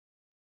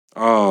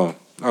Now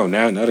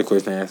another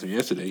question I asked him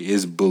yesterday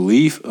is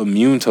belief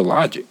immune to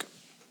logic?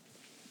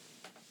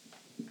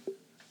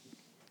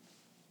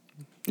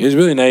 There's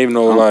really not even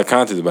a lot of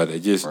context about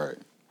that. Just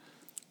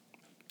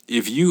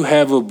if you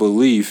have a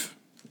belief,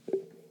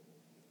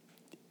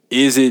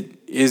 is it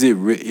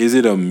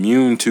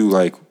immune to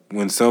like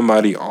when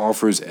somebody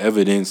offers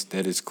evidence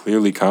that is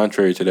clearly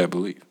contrary to that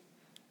belief?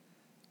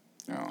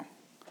 No.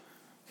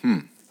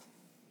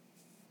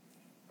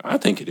 I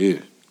think it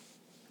is.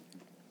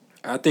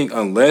 I think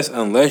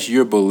unless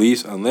your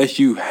beliefs, unless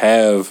you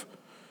have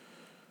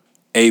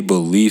a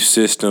belief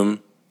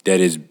system that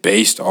is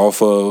based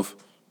off of,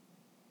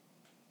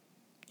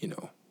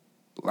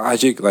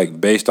 logic,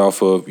 like based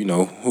off of,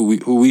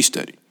 who we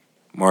study,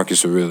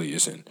 Marcus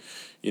Aurelius and,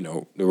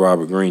 the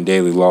Robert Greene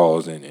Daily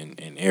Laws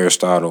and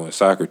Aristotle and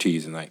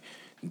Socrates and like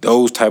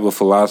those type of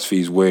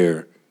philosophies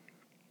where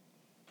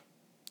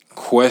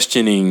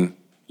questioning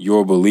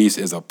your beliefs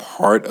is a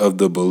part of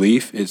the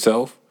belief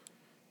itself.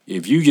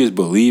 If you just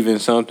believe in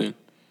something,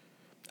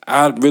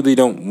 I really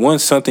don't,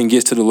 once something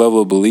gets to the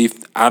level of belief,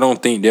 I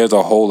don't think there's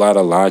a whole lot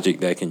of logic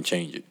that can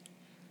change it.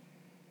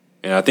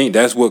 And I think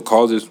that's what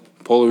causes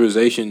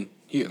polarization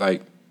here.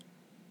 Like,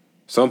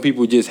 some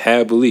people just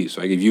have beliefs.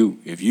 Like, if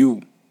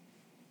you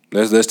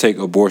let's take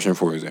abortion,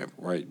 for example,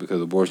 right?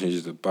 Because abortion is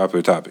just a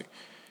popular topic.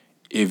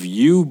 If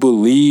you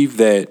believe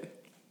that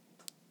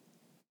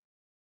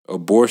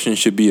abortion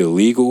should be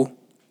illegal,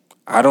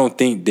 I don't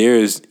think there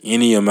is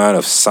any amount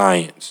of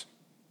science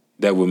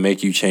that would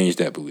make you change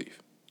that belief.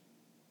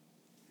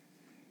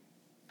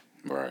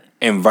 Right.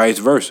 And vice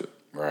versa.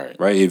 Right.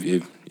 Right?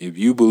 If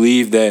you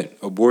believe that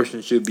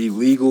abortion should be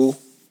legal,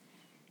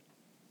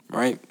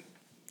 right?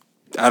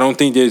 I don't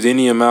think there's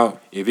any amount,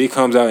 if it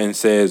comes out and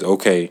says,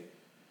 okay,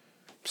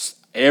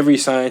 every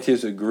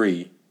scientist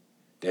agree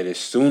that as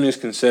soon as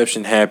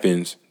conception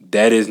happens,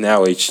 that is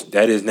now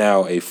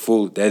not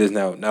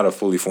a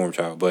fully formed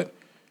child, but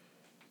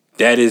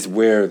that is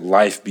where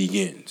life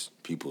begins.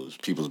 People's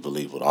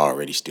belief would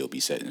already still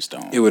be set in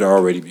stone. It would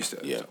already be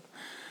set in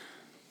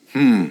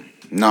stone.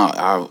 No,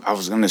 I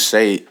was gonna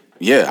say,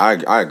 yeah,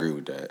 I agree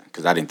with that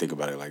because I didn't think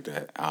about it like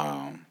that.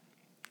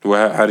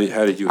 Well, how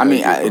did you? I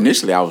mean,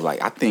 initially I was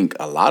like, I think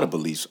a lot of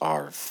beliefs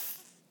are,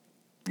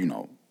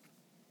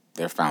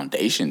 their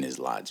foundation is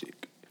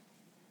logic.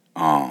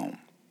 But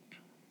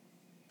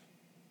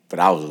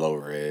I was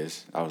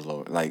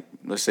lower. Like,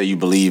 let's say you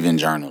believe in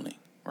journaling,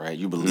 right?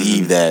 You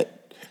believe that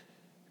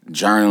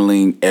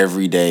journaling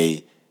every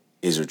day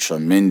is a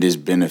tremendous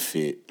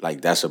benefit.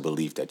 Like, that's a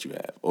belief that you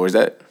have, or is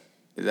that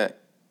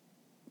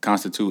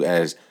constitute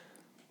as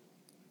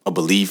a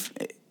belief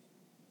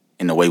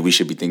in the way we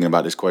should be thinking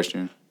about this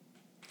question?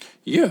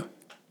 Yeah.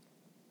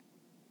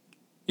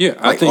 Yeah,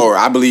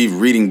 I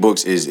believe reading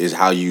books is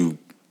how you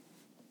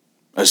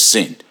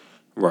ascend.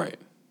 Right.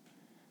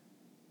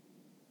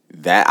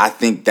 I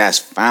think that's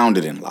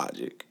founded in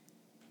logic.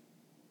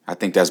 I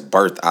think that's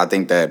birthed. I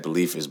think that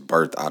belief is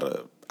birthed out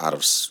of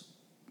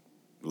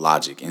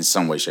logic in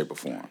some way, shape, or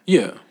form.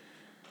 Yeah.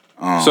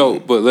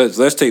 But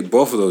let's take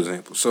both of those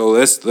examples. So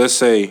let's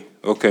say,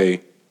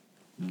 okay,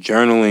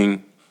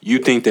 journaling. You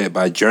think that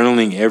by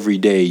journaling every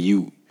day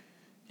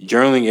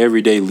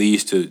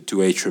leads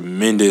to a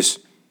tremendous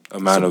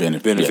amount of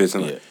benefits.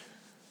 Yeah.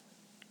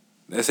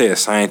 Let's say a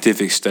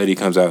scientific study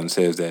comes out and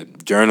says that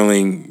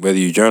journaling, whether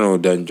you journal or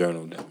doesn't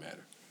journal, doesn't matter.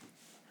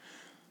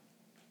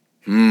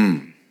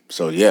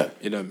 So yeah,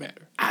 it doesn't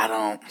matter. I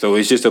don't. So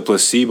it's just a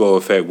placebo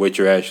effect. What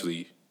you're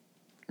actually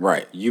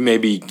right. You may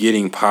be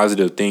getting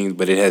positive things,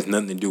 but it has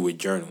nothing to do with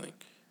journaling.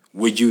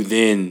 Would you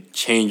then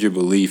change your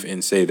belief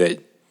and say that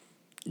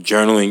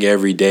journaling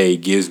every day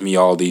gives me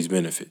all these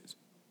benefits?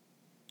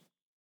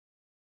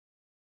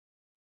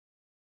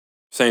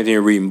 Same thing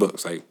with reading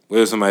books. Like,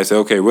 what if somebody say,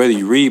 okay, whether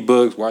you read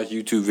books, watch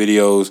YouTube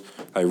videos,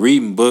 like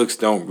reading books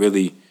don't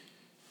really...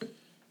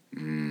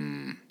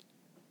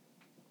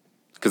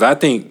 Because I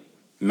think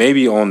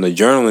maybe on the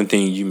journaling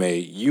thing, you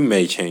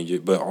may change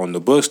it, but on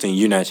the books thing,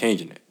 you're not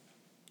changing it.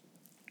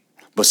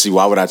 But see,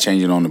 why would I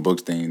change it on the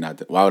books thing?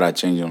 Why would I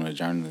change it on the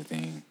journaling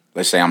thing?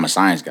 Let's say I'm a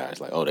science guy. It's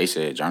like, oh, they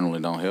said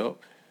journaling don't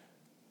help.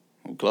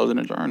 Who closing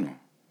a journal?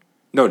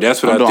 No,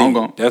 that's what I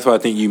think. That's what I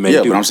think you may do.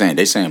 Yeah, but I'm saying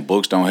they saying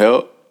books don't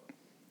help.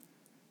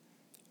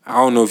 I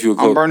don't know if you're.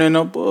 I'm burning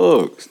no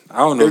books. I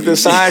don't know if the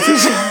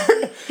scientists.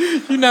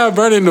 You're not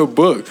burning no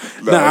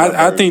books. No,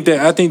 I think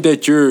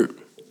that you're.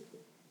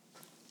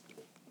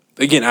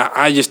 Again,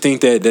 I just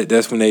think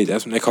that's when they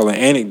call it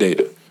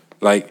anecdata.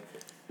 Like,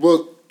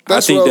 well,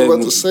 that's what I was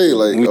about to say.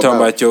 Like, when we talk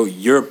about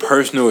your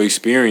personal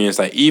experience,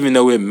 like even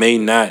though it may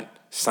not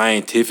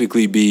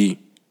scientifically be,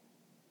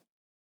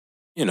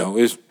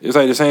 it's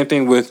like the same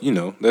thing with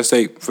let's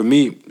say for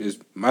me,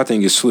 my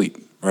thing is sleep,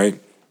 right?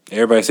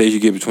 Everybody says you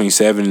get between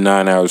 7 and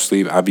 9 hours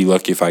sleep. I'd be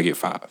lucky if I get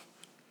 5.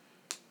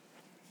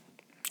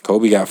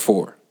 Kobe got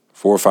 4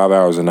 or 5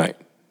 hours a night.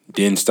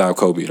 Didn't stop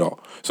Kobe at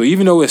all. So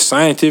even though it's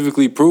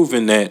scientifically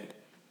proven that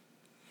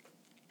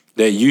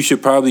you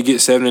should probably get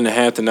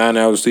 7.5 to 9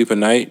 hours sleep a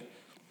night,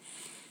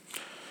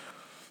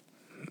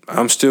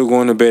 I'm still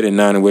going to bed at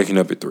 9 and waking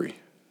up at 3.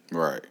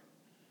 Right.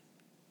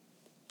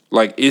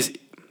 like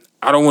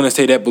I don't want to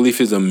say that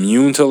belief is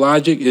immune to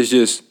logic. It's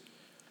just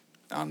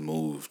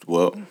unmoved.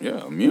 Well,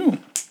 yeah,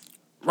 immune.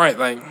 Right,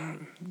 like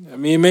I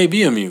mean, it may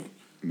be immune.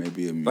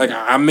 Maybe immune. Like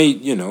I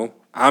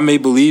may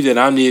believe that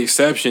I'm the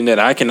exception, that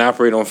I can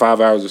operate on 5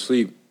 hours of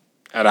sleep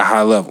at a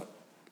high level.